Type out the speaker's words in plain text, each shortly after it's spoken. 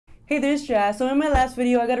Hey, there's Jazz. So in my last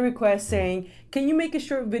video, I got a request saying, can you make a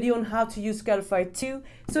short video on how to use Scoutify 2?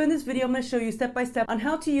 So in this video, I'm going to show you step by step on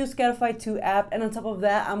how to use Scoutify 2 app. And on top of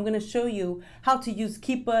that, I'm going to show you how to use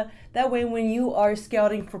Keepa. That way, when you are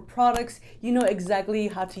scouting for products, you know exactly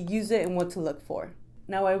how to use it and what to look for.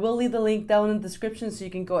 Now, I will leave the link down in the description so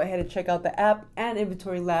you can go ahead and check out the app and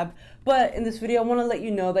inventory lab. But in this video, I want to let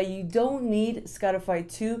you know that you don't need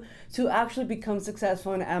Scoutify 2 to actually become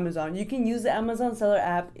successful on Amazon. You can use the Amazon Seller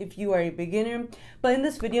app if you are a beginner. But in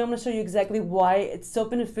this video, I'm going to show you exactly why it's so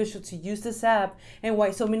beneficial to use this app and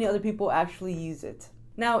why so many other people actually use it.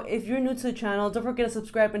 Now, if you're new to the channel, don't forget to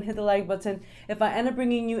subscribe and hit the like button if I end up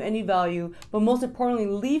bringing you any value. But most importantly,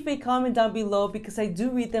 leave a comment down below because I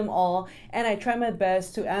do read them all and I try my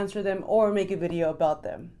best to answer them or make a video about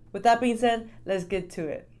them. With that being said, let's get to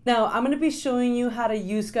it. Now, I'm going to be showing you how to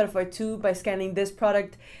use Scoutify 2 by scanning this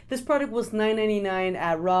product. This product was $9.99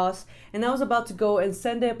 at Ross, and I was about to go and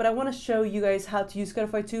send it, but I want to show you guys how to use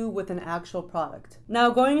Scoutify 2 with an actual product. Now,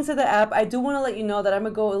 going into the app, I do want to let you know that I'm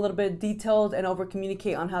going to go a little bit detailed and over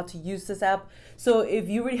communicate on how to use this app. So if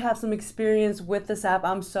you already have some experience with this app,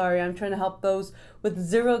 I'm sorry. I'm trying to help those with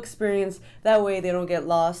zero experience. That way they don't get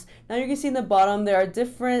lost. Now you can see in the bottom, there are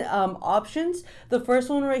different options. The first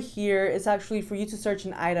one right here is actually for you to search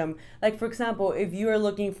an item. Like for example, if you are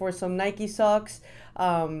looking for some Nike socks,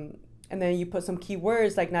 and then you put some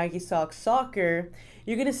keywords like Nike socks soccer,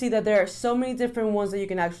 you're gonna see that there are so many different ones that you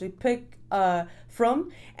can actually pick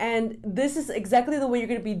from, and this is exactly the way you're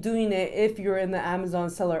going to be doing it if you're in the Amazon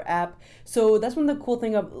Seller app. So that's one of the cool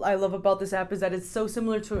thing I love about this app, is that it's so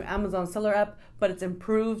similar to an Amazon Seller app, but it's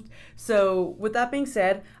improved. So with that being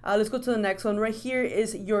said, let's go to the next one. Right here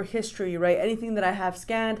is your history, right? Anything that I have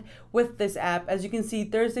scanned with this app. As you can see,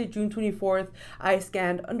 Thursday, June 24th, I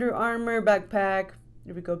scanned Under Armour backpack.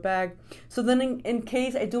 Here we go back. So then in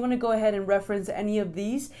case I do want to go ahead and reference any of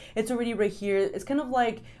these, it's already right here. It's kind of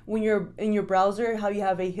like when you're in your browser, how you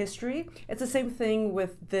have a history. It's the same thing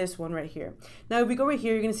with this one right here. Now if we go right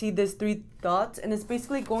here, you're going to see this 3 dots, and it's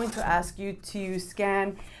basically going to ask you to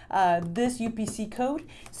scan this UPC code.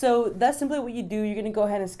 So that's simply what you do. You're going to go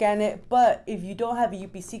ahead and scan it. But if you don't have a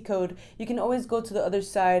UPC code, you can always go to the other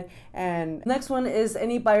side. And next one is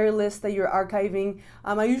any buyer list that you're archiving.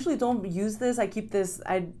 I usually don't use this. I keep this.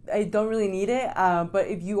 I don't really need it, but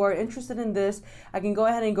if you are interested in this, I can go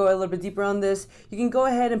ahead and go a little bit deeper on this. You can go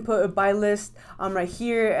ahead and put a buy list right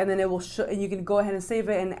here, and then it will show, and you can go ahead and save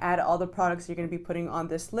it and add all the products you're going to be putting on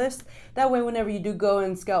this list. That way, whenever you do go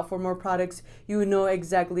and scout for more products, you know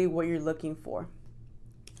exactly what you're looking for.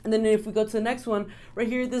 And then if we go to the next one, right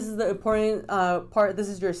here, this is the important part. This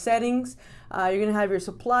is your settings. You're going to have your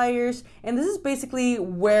suppliers, and this is basically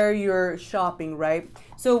where you're shopping, right?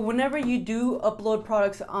 So whenever you do upload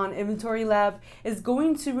products on Inventory Lab, it's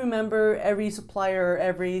going to remember every supplier or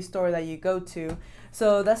every store that you go to.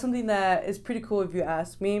 So that's something that is pretty cool if you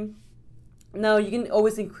ask me. Now you can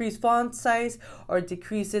always increase font size or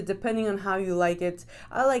decrease it depending on how you like it.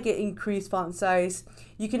 I like it increased font size.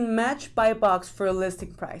 You can match buy box for a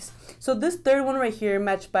listing price. So this third one right here,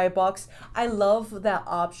 match buy box, I love that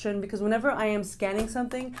option because whenever I am scanning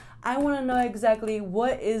something, I want to know exactly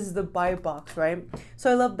what is the buy box, right?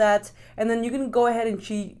 So I love that. And then you can go ahead and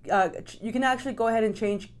you can actually go ahead and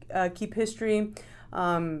change keep history.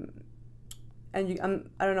 And I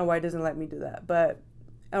don't know why it doesn't let me do that, but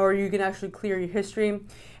or you can actually clear your history.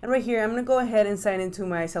 And right here, I'm gonna go ahead and sign into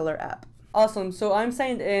my seller app. Awesome, so I'm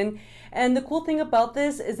signed in, and the cool thing about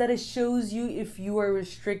this is that it shows you if you are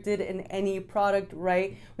restricted in any product,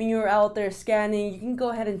 right? When you're out there scanning, you can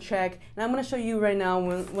go ahead and check, and I'm gonna show you right now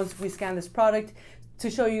once we scan this product to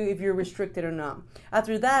show you if you're restricted or not.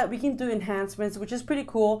 After that, we can do enhancements, which is pretty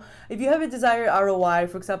cool. If you have a desired ROI,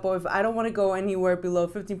 for example, if I don't want to go anywhere below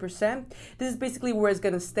 15%, this is basically where it's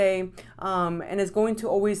going to stay, and it's going to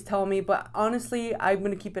always tell me, but honestly, I'm going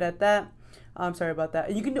to keep it at that. I'm sorry about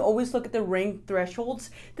that. You can always look at the rank thresholds.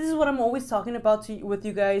 This is what I'm always talking about with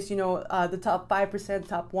you guys, you know, the top 5%,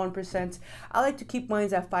 top 1%. I like to keep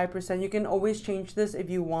mine at 5%. You can always change this if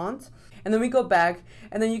you want. And then we go back,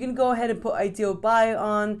 and then you can go ahead and put ideal buy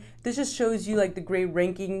on. This just shows you like the great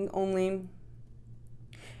ranking only.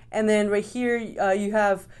 And then right here, you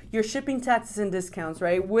have your shipping taxes and discounts,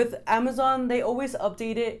 right? With Amazon, they always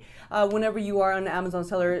update it. Whenever you are on the Amazon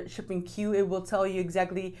seller shipping queue, it will tell you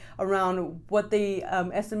exactly around what they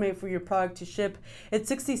estimate for your product to ship. It's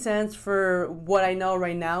 60 cents for what I know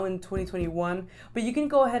right now in 2021, but you can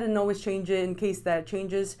go ahead and always change it in case that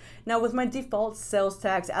changes. Now with my default sales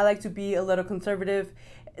tax, I like to be a little conservative.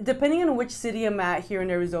 depending on which city I'm at here in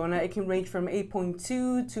Arizona, it can range from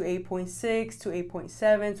 8.2 to 8.6 to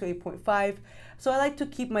 8.7 to 8.5. So I like to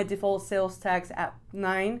keep my default sales tax at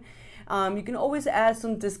 9. You can always add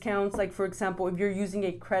some discounts, like for example, if you're using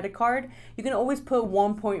a credit card, you can always put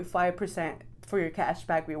 1.5% for your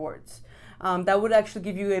cashback rewards. That would actually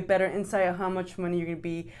give you a better insight of how much money you're going to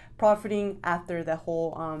be profiting after the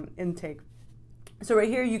whole intake. So right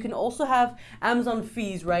here, you can also have Amazon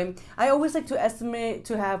fees, right? I always like to estimate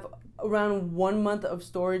to have around 1 month of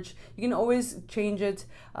storage. You can always change it,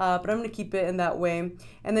 but I'm going to keep it in that way.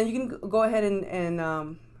 And then you can go ahead and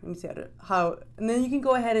let me see and then you can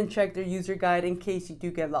go ahead and check their user guide in case you do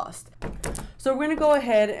get lost. So we're going to go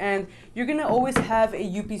ahead and you're going to always have a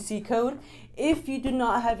UPC code. If you do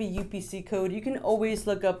not have a UPC code, you can always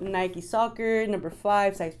look up Nike Soccer, number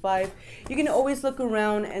 5, size 5. You can always look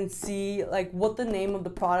around and see like what the name of the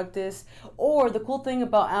product is. Or the cool thing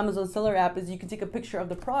about Amazon Seller app is you can take a picture of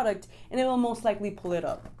the product and it will most likely pull it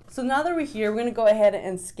up. So now that we're here, we're going to go ahead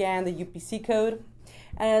and scan the UPC code.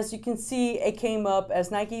 And as you can see, it came up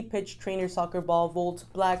as Nike Pitch Trainer Soccer Ball Volt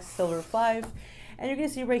Black Silver 5. And you're going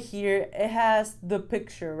to see right here, it has the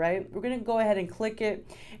picture, right? We're going to go ahead and click it.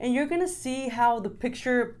 And you're going to see how the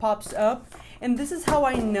picture pops up. And this is how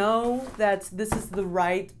I know that this is the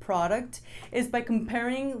right product, is by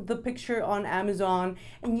comparing the picture on Amazon.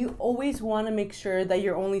 And you always want to make sure that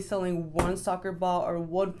you're only selling one soccer ball or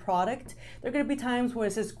one product. There are going to be times where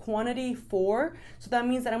it says quantity 4. So that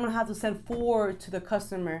means that I'm going to have to send 4 to the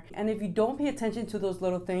customer. And if you don't pay attention to those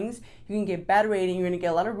little things, you can get bad rating, you're going to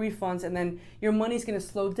get a lot of refunds, and then your money is going to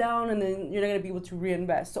slow down, and then you're not going to be able to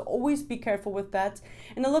reinvest. So always be careful with that.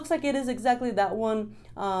 And it looks like it is exactly that one.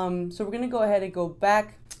 So we're going to go ahead and go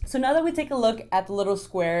back. So now that we take a look at the little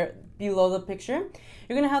square below the picture,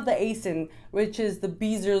 you're going to have the ASIN, which is the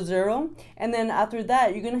B00. And then after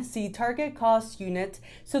that, you're going to see target cost unit.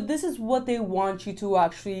 So this is what they want you to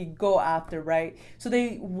actually go after, right? So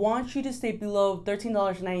they want you to stay below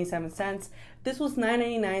 $13.97. This was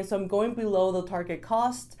 $9.99, so I'm going below the target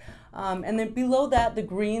cost. And then below that, the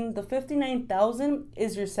green, the 59,000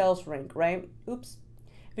 is your sales rank, right? Oops.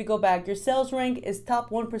 If you go back, your sales rank is top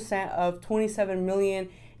 1% of 27 million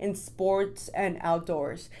in sports and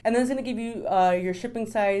outdoors. And then it's going to give you your shipping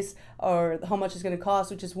size, or how much it's going to cost,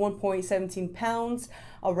 which is 1.17 pounds,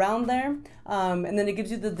 around there. And then it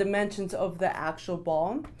gives you the dimensions of the actual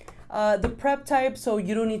ball. The prep type, so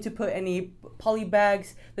you don't need to put any poly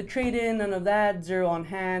bags. The trade-in, none of that, 0 on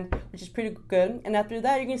hand, which is pretty good. And after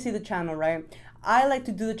that, you're going to see the channel, right? I like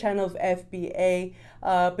to do the channel of FBA,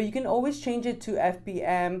 but you can always change it to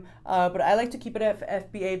FBM, but I like to keep it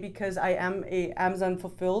at FBA because I am a Amazon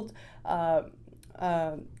fulfilled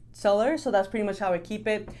seller, so that's pretty much how I keep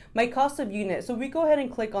it. My cost of unit, so we go ahead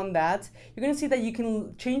and click on that. You're going to see that you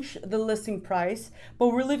can change the listing price, but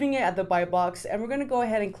we're leaving it at the buy box, and we're going to go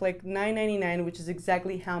ahead and click $9.99, which is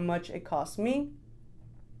exactly how much it cost me.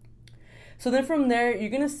 So then from there, you're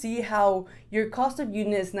going to see how your cost of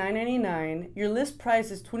unit is $9.99, your list price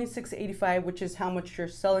is $26.85, which is how much you're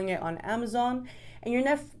selling it on Amazon, and your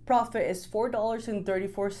net profit is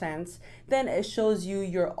 $4.34. Then it shows you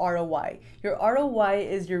your ROI. Your ROI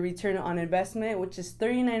is your return on investment, which is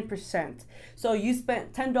 39%. So you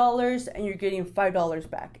spent $10 and you're getting $5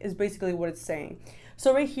 back, is basically what it's saying.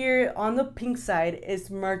 So right here on the pink side is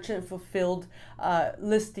merchant fulfilled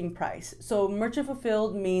listing price. So merchant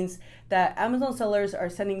fulfilled means that Amazon sellers are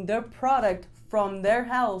sending their product from their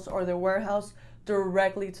house or their warehouse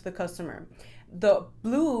directly to the customer. The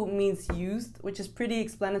blue means used, which is pretty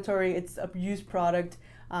explanatory. It's a used product,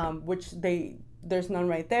 which there's none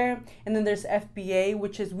right there. And then there's FBA,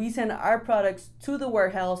 which is we send our products to the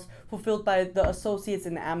warehouse fulfilled by the associates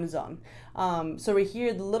in Amazon. So right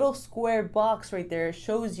here, the little square box right there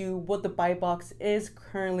shows you what the buy box is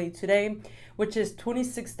currently today, which is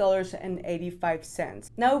 $26.85.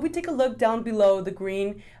 Now, if we take a look down below the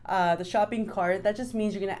green, the shopping cart, that just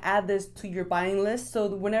means you're gonna add this to your buying list. So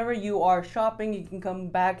whenever you are shopping, you can come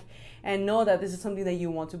back and know that this is something that you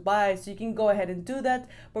want to buy. So you can go ahead and do that,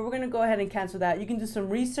 but we're gonna go ahead and cancel that. You can do some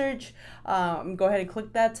research, go ahead and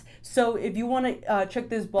click that. So if you wanna check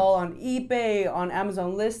this ball on eBay, on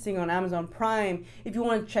Amazon listing, on Amazon Prime, if you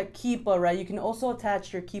wanna check Keepa, right, you can also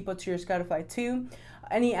attach your Keepa to your Scoutify too.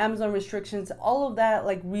 Any Amazon restrictions, all of that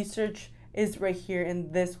like research is right here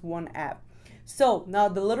in this one app. So now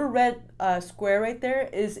the little red square right there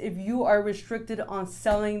is if you are restricted on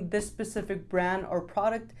selling this specific brand or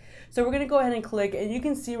product. So we're gonna go ahead and click, and you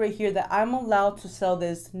can see right here that I'm allowed to sell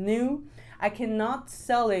this new. I cannot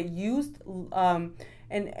sell it used,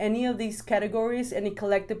 in any of these categories, any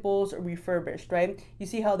collectibles or refurbished, right? You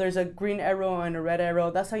see how there's a green arrow and a red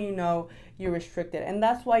arrow. That's how you know you're restricted. And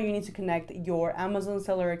that's why you need to connect your Amazon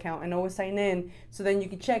seller account and always sign in, so then you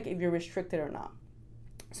can check if you're restricted or not.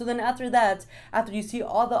 So then after that, after you see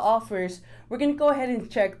all the offers, we're going to go ahead and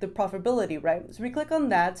check the profitability, right? So we click on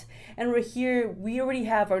that, and right here, we already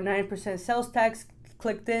have our 9% sales tax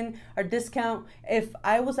clicked in, our discount. If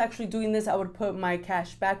I was actually doing this, I would put my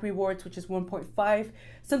cash back rewards, which is 1.5.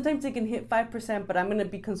 Sometimes it can hit 5%, but I'm going to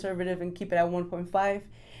be conservative and keep it at 1.5.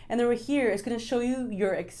 And then right here, it's going to show you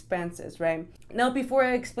your expenses, right? Now, before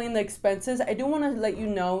I explain the expenses, I do want to let you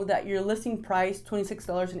know that your listing price,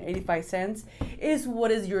 $26.85, is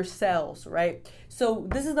what is your sales, right? So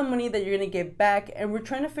this is the money that you're going to get back, and we're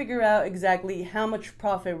trying to figure out exactly how much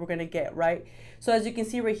profit we're going to get, right? So as you can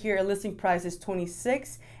see right here, our listing price is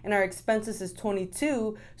 26 and our expenses is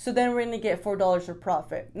 22. So then we're going to get $4 for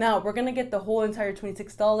profit. Now we're going to get the whole entire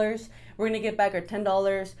 $26. We're going to get back our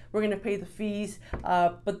 $10. We're going to pay the fees,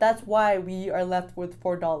 but that's why we are left with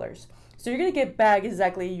 $4. So you're going to get back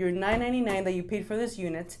exactly your $9.99 that you paid for this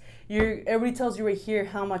unit. Everybody tells you right here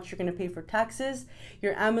how much you're going to pay for taxes,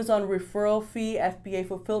 your Amazon referral fee, FBA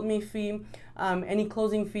fulfillment fee, any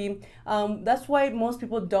closing fee. That's why most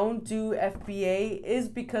people don't do FBA, is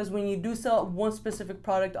because when you do sell one specific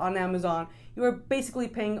product on Amazon, you are basically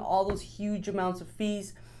paying all those huge amounts of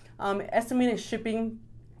fees. Estimated shipping.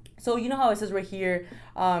 So you know how it says right here,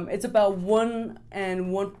 it's about one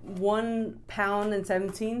pound and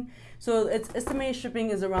 17. So its estimated shipping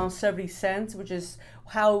is around 70 cents, which is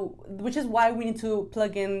why we need to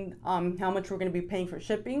plug in how much we're going to be paying for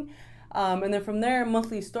shipping. And then from there,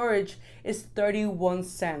 monthly storage is 31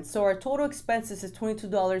 cents. So our total expenses is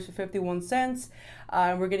 $22.51.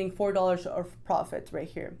 We're getting $4 of profit right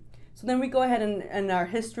here. So then we go ahead and our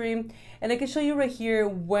history, and I can show you right here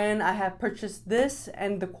when I have purchased this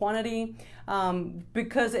and the quantity,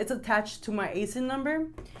 because it's attached to my ASIN number.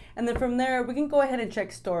 And then from there, we can go ahead and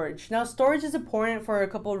check storage. Now, storage is important for a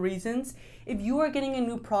couple of reasons. If you are getting a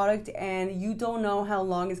new product and you don't know how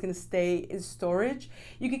long it's going to stay in storage,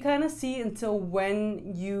 you can kind of see until when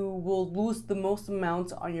you will lose the most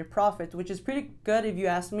amount on your profit, which is pretty good if you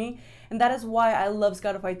ask me. And that is why I love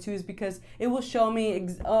Scoutify 2, is because it will show me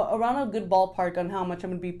around a good ballpark on how much I'm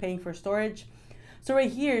going to be paying for storage. So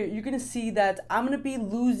right here, you're going to see that I'm going to be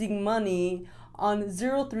losing money on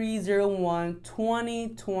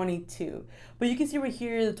 03/01/2022. But you can see right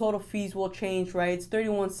here the total fees will change, right? It's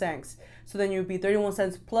 31 cents. So then you'll be 31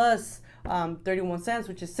 cents plus 31 cents,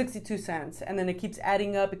 which is 62 cents. And then it keeps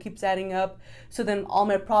adding up, it keeps adding up. So then all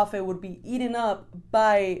my profit would be eaten up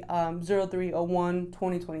by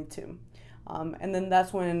 03/01/2022. And then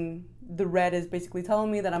that's when the red is basically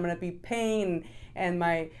telling me that I'm going to be paying, and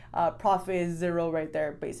my profit is 0 right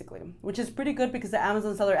there, basically, which is pretty good because the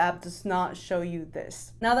Amazon seller app does not show you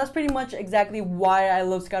this. Now that's pretty much exactly why I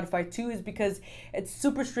love Scoutify 2, is because it's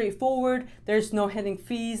super straightforward. There's no hidden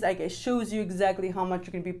fees. Like, it shows you exactly how much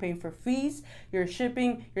you're going to be paying for fees, your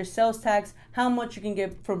shipping, your sales tax, how much you can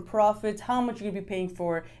get from profits, how much you're going to be paying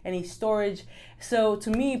for any storage. So to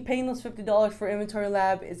me, paying those $50 for Inventory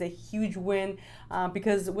Lab is a huge win,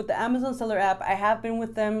 because with the Amazon seller app, I have been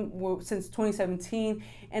with them since 2017,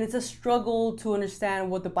 and it's a struggle to understand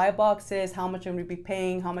what the buy box is, how much I'm going to be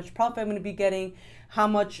paying, how much profit I'm going to be getting, how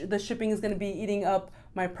much the shipping is going to be eating up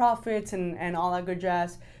my profits, and all that good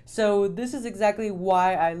jazz. So this is exactly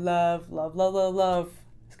why I love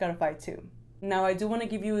Scoutify 2. Now I do want to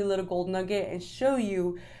give you a little gold nugget and show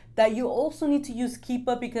you that you also need to use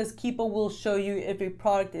Keepa, because Keepa will show you if a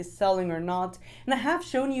product is selling or not. And I have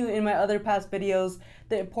shown you in my other past videos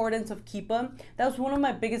the importance of Keepa. That was one of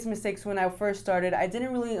my biggest mistakes when I first started. I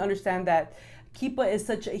didn't really understand that Keepa is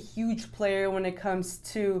such a huge player when it comes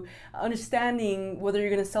to understanding whether you're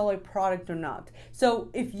going to sell a product or not. So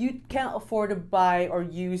if you can't afford to buy or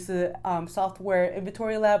use the software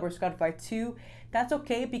Inventory Lab or Scoutify 2, that's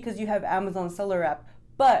okay, because you have Amazon seller app.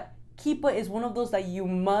 But Keepa is one of those that you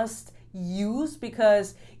must use,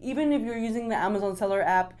 because even if you're using the Amazon seller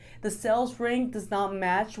app, the sales rank does not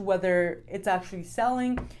match whether it's actually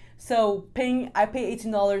selling. So I pay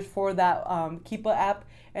 $18 for that Keepa app,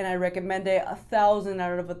 and I recommend it 1,000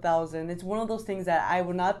 out of 1,000. It's one of those things that I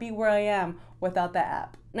would not be where I am without that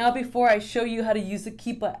app. Now, before I show you how to use the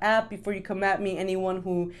Keepa app, before you come at me, anyone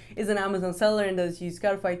who is an Amazon seller and does use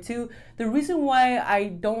Scoutify 2, the reason why I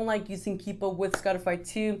don't like using Keepa with Scoutify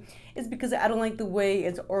 2 is because I don't like the way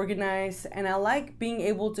it's organized, and I like being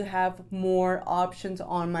able to have more options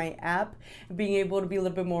on my app, being able to be a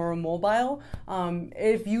little bit more mobile.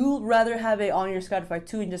 If you rather have it on your Scoutify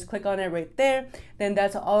 2 and just click on it right there, then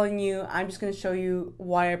that's all on you. I'm just going to show you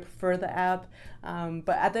why I prefer the app.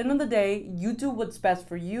 But at the end of the day, you do what's best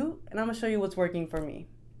for you, and I'm going to show you what's working for me.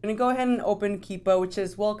 I'm going to go ahead and open Keepa, which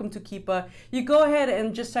is welcome to Keepa. You go ahead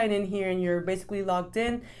and just sign in here and you're basically logged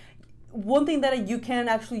in. One thing that you can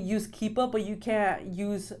actually use Keepa, but you can't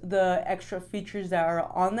use the extra features that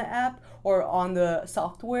are on the app or on the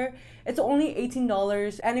software. It's only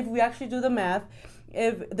 $18, and if we actually do the math,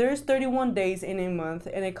 if there's 31 days in a month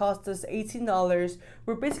and it costs us $18,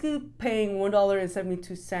 we're basically paying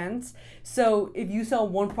 $1.72. So if you sell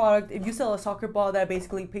one product, if you sell a soccer ball, that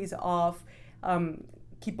basically pays off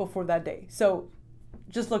Keepa for that day. So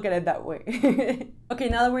just look at it that way. Okay,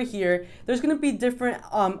 now that we're here, there's gonna be different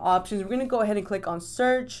options. We're gonna go ahead and click on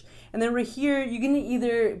search, and then right here, you're gonna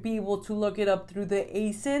either be able to look it up through the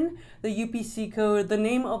ASIN, the UPC code, the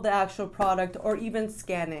name of the actual product, or even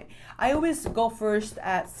scan it. I always go first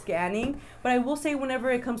at scanning, but I will say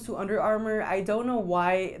whenever it comes to Under Armour, I don't know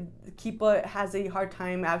why Keepa has a hard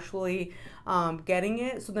time actually getting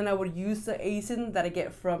it. So then I would use the ASIN that I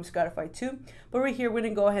get from Scoutify too. But right here, we're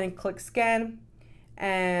gonna go ahead and click scan.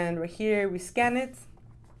 And right here we scan it,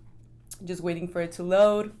 just waiting for it to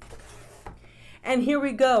load. And here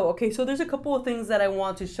we go. Okay, so there's a couple of things that I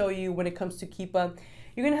want to show you when it comes to Keepa.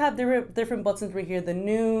 You're gonna have different buttons right here, the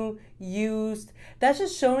new, used. That's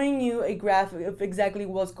just showing you a graphic of exactly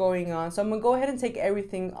what's going on. So I'm gonna go ahead and take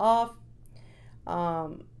everything off.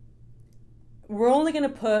 We're only gonna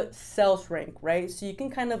put sales rank, right? So you can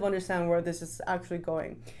kind of understand where this is actually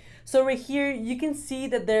going. So right here, you can see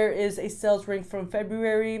that there is a sales rank from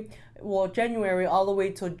January all the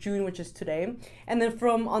way till June, which is today. And then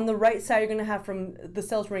from on the right side, you're gonna have from the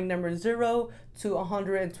sales rank number 0 to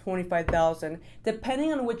 125,000.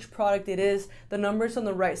 Depending on which product it is, the numbers on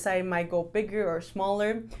the right side might go bigger or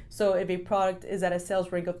smaller. So if a product is at a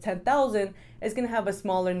sales rank of 10,000, it's gonna have a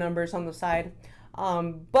smaller numbers on the side.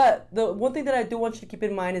 But the one thing that I do want you to keep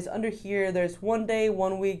in mind is under here, there's 1 day,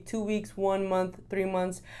 1 week, 2 weeks, 1 month, 3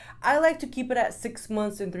 months. I like to keep it at 6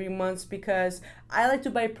 months and 3 months because I like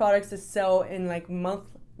to buy products that sell in like month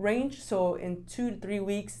range. So in 2 to 3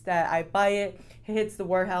 weeks that I buy it, it hits the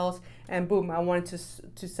warehouse and boom, I want it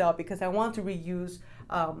to sell because I want to reuse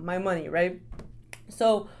my money, right?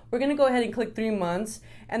 So we're gonna go ahead and click 3 months,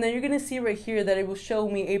 and then you're gonna see right here that it will show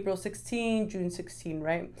me April 16, June 16,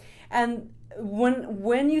 right? And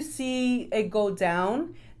when you see it go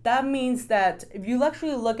down, that means that if you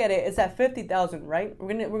actually look at it, it's at 50,000, right?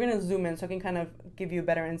 We're gonna zoom in so I can kind of give you a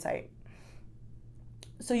better insight.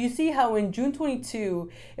 So you see how in June 22,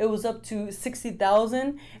 it was up to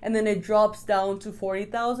 60,000 and then it drops down to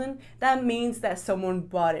 40,000. That means that someone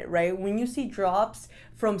bought it, right? When you see drops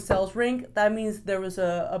from sales rank, that means there was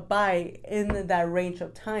a buy in that range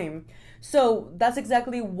of time. So that's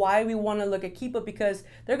exactly why we want to look at Keepa, because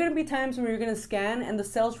there are going to be times when you're going to scan and the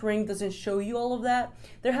sales rank doesn't show you all of that.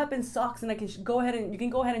 There have been socks, and you can go ahead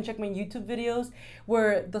and check my YouTube videos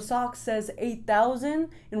where the sock says 8,000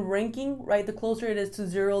 in ranking, right? The closer it is to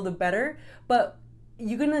 0, the better. But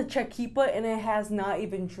you're gonna check Keepa and it has not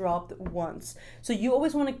even dropped once. So you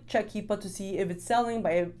always want to check Keepa to see if it's selling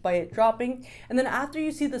by it dropping. And then after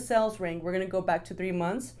you see the sales rank, we're gonna go back to 3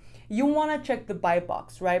 months. You want to check the buy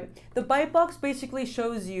box, right? The buy box basically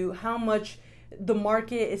shows you how much the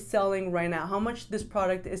market is selling right now, how much this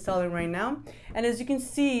product is selling right now. And as you can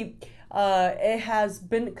see, it has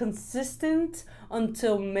been consistent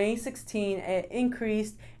until May 16. It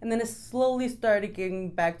increased and then it slowly started getting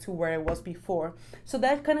back to where it was before. So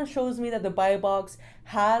that kind of shows me that the buy box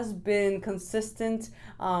has been consistent.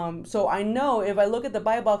 So I know if I look at the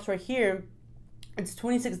buy box right here, it's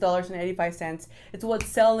 $26.85. It's what's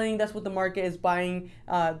selling. That's what the market is buying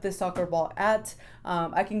this soccer ball at.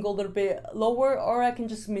 I can go a little bit lower, or I can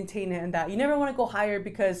just maintain it in that. You never want to go higher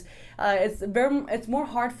because it's more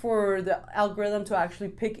hard for the algorithm to actually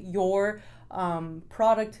pick your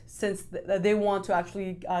product, since they want to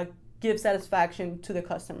actually give satisfaction to the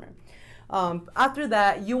customer. After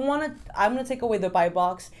that, I'm gonna take away the buy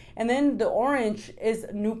box, and then the orange is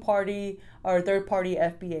new party or third party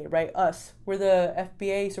FBA, right? Us, we're the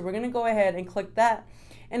FBA, so we're gonna go ahead and click that,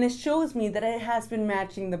 and it shows me that it has been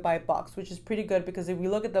matching the buy box, which is pretty good because if we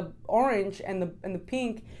look at the orange and the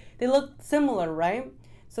pink, they look similar, right?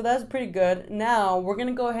 So that's pretty good. Now we're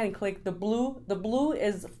gonna go ahead and click the blue. The blue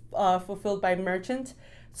is fulfilled by merchant,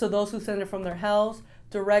 so those who send it from their house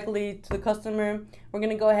directly to the customer. We're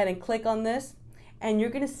gonna go ahead and click on this, and you're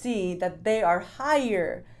gonna see that they are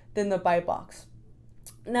higher than the buy box.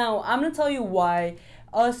 Now I'm gonna tell you why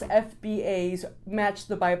us FBAs match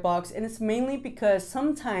the buy box, and it's mainly because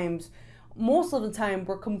sometimes most of the time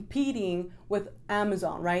we're competing with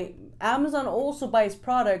Amazon, right? Amazon also buys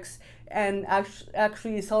products and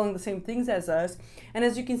actually is selling the same things as us. And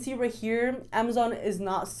as you can see right here, Amazon is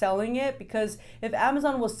not selling it, because if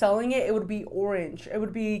Amazon was selling it, it would be orange. It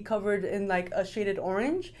would be covered in like a shaded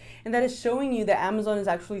orange, and that is showing you that Amazon is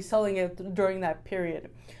actually selling it during that period.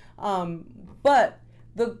 But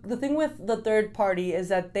the thing with the third party is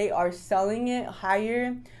that they are selling it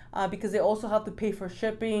higher because they also have to pay for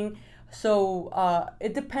shipping. So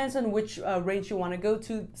it depends on which range you want to go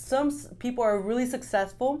to. Some people are really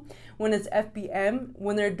successful when it's FBM,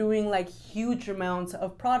 when they're doing like huge amounts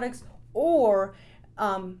of products, or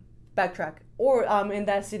backtrack, or in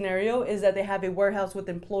that scenario is that they have a warehouse with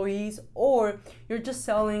employees, or you're just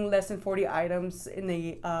selling less than 40 items in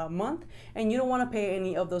a month and you don't want to pay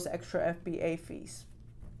any of those extra FBA fees.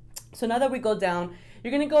 So now that we go down,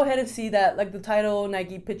 you're going to go ahead and see that like the title,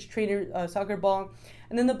 Nike Pitch Trainer soccer ball,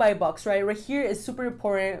 and then the buy box, right? Right here is super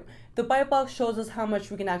important. The buy box shows us how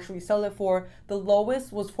much we can actually sell it for. The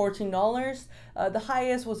lowest was $14. The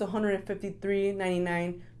highest was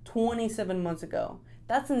 $153.99 27 months ago.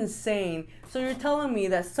 That's insane. So you're telling me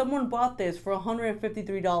that someone bought this for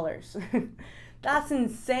 $153. That's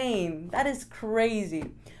insane. That is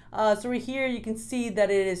crazy. So right here you can see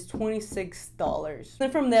that it is $26.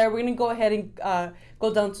 Then from there we're gonna go ahead and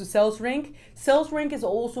go down to sales rank. Sales rank is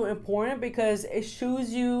also important because it shows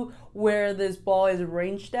you where this ball is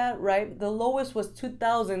ranged at, right? The lowest was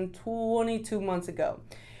 2,022 months ago,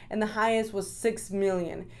 and the highest was 6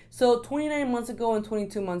 million. So 29 months ago and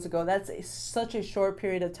 22 months ago, that's such a short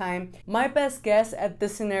period of time. My best guess at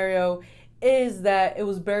this scenario is that it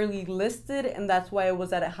was barely listed, and that's why it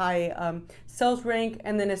was at a high sales rank,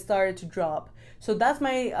 and then it started to drop. So that's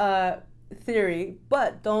my theory,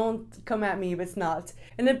 but don't come at me if it's not.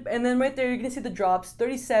 And then right there, you're gonna see the drops: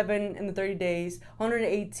 37 in the 30 days,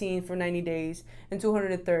 118 for 90 days, and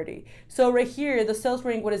 230. So right here, the sales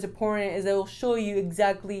rank, what is important is it will show you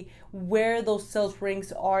exactly where those sales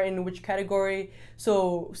ranks are in which category.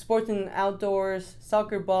 So sports and outdoors,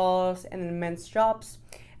 soccer balls, and then men's shops.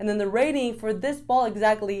 And then the rating for this ball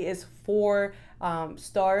exactly is 4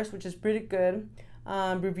 stars, which is pretty good.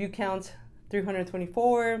 Review count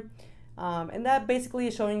 324. And that basically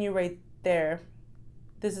is showing you right there.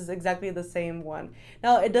 This is exactly the same one.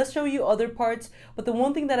 Now, it does show you other parts, but the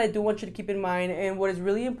one thing that I do want you to keep in mind, and what is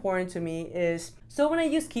really important to me, is so when I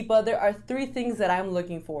use Keepa, there are 3 things that I'm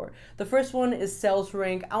looking for. The first one is sales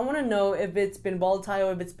rank. I want to know if it's been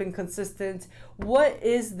volatile, if it's been consistent. What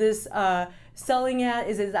is this selling at?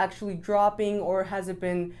 Is it actually dropping, or has it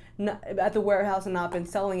been at the warehouse and not been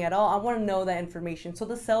selling at all? I want to know that information. So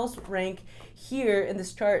the sales rank here in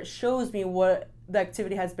this chart shows me what the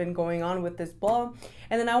activity has been going on with this ball.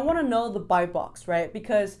 And then I want to know the buy box, right?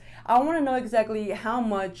 Because I want to know exactly how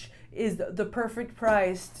much is the perfect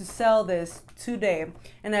price to sell this today.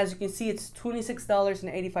 And as you can see, it's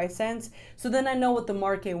 $26.85. So then I know what the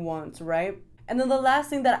market wants, right? And then the last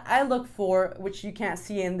thing that I look for, which you can't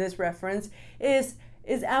see in this reference, is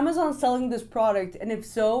Amazon selling this product? And if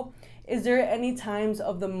so, is there any times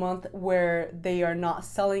of the month where they are not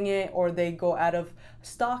selling it or they go out of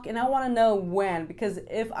stock? And I want to know when, because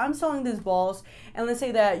if I'm selling these balls, and let's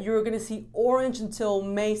say that you're going to see orange until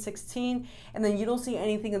May 16, and then you don't see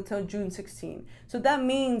anything until June 16. So that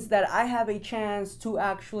means that I have a chance to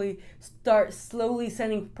actually start slowly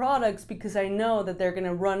sending products, because I know that they're going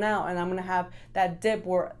to run out, and I'm going to have that dip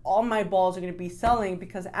where all my balls are going to be selling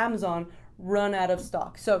because Amazon run out of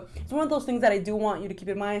stock. So it's one of those things that I do want you to keep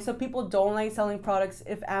in mind. Some people don't like selling products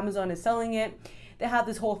if Amazon is selling it. They have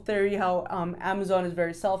this whole theory how Amazon is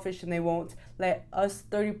very selfish and they won't let us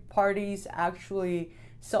third parties actually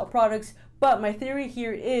sell products. But my theory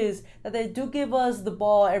here is that they do give us the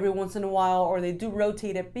ball every once in a while, or they do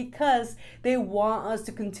rotate it because they want us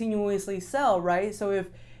to continuously sell, right? So if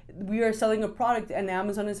we are selling a product and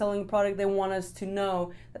Amazon is selling a product, they want us to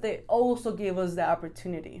know that they also gave us the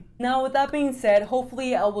opportunity. Now, with that being said,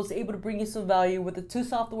 hopefully I was able to bring you some value with the 2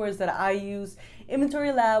 softwares that I use: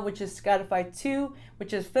 Inventory Lab, which is Scoutify 2,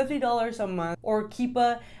 which is $50 a month, or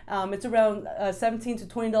Keepa. It's around $17 to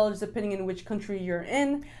 $20 depending on which country you're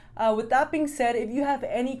in. With that being said, if you have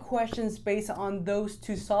any questions based on those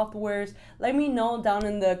 2 softwares, let me know down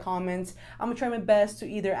in the comments. I'm gonna try my best to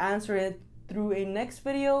either answer it through a next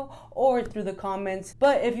video or through the comments.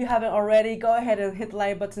 But if you haven't already, go ahead and hit the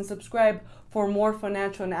like button, subscribe for more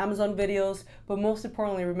financial and Amazon videos. But most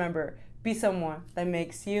importantly, remember, be someone that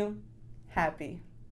makes you happy.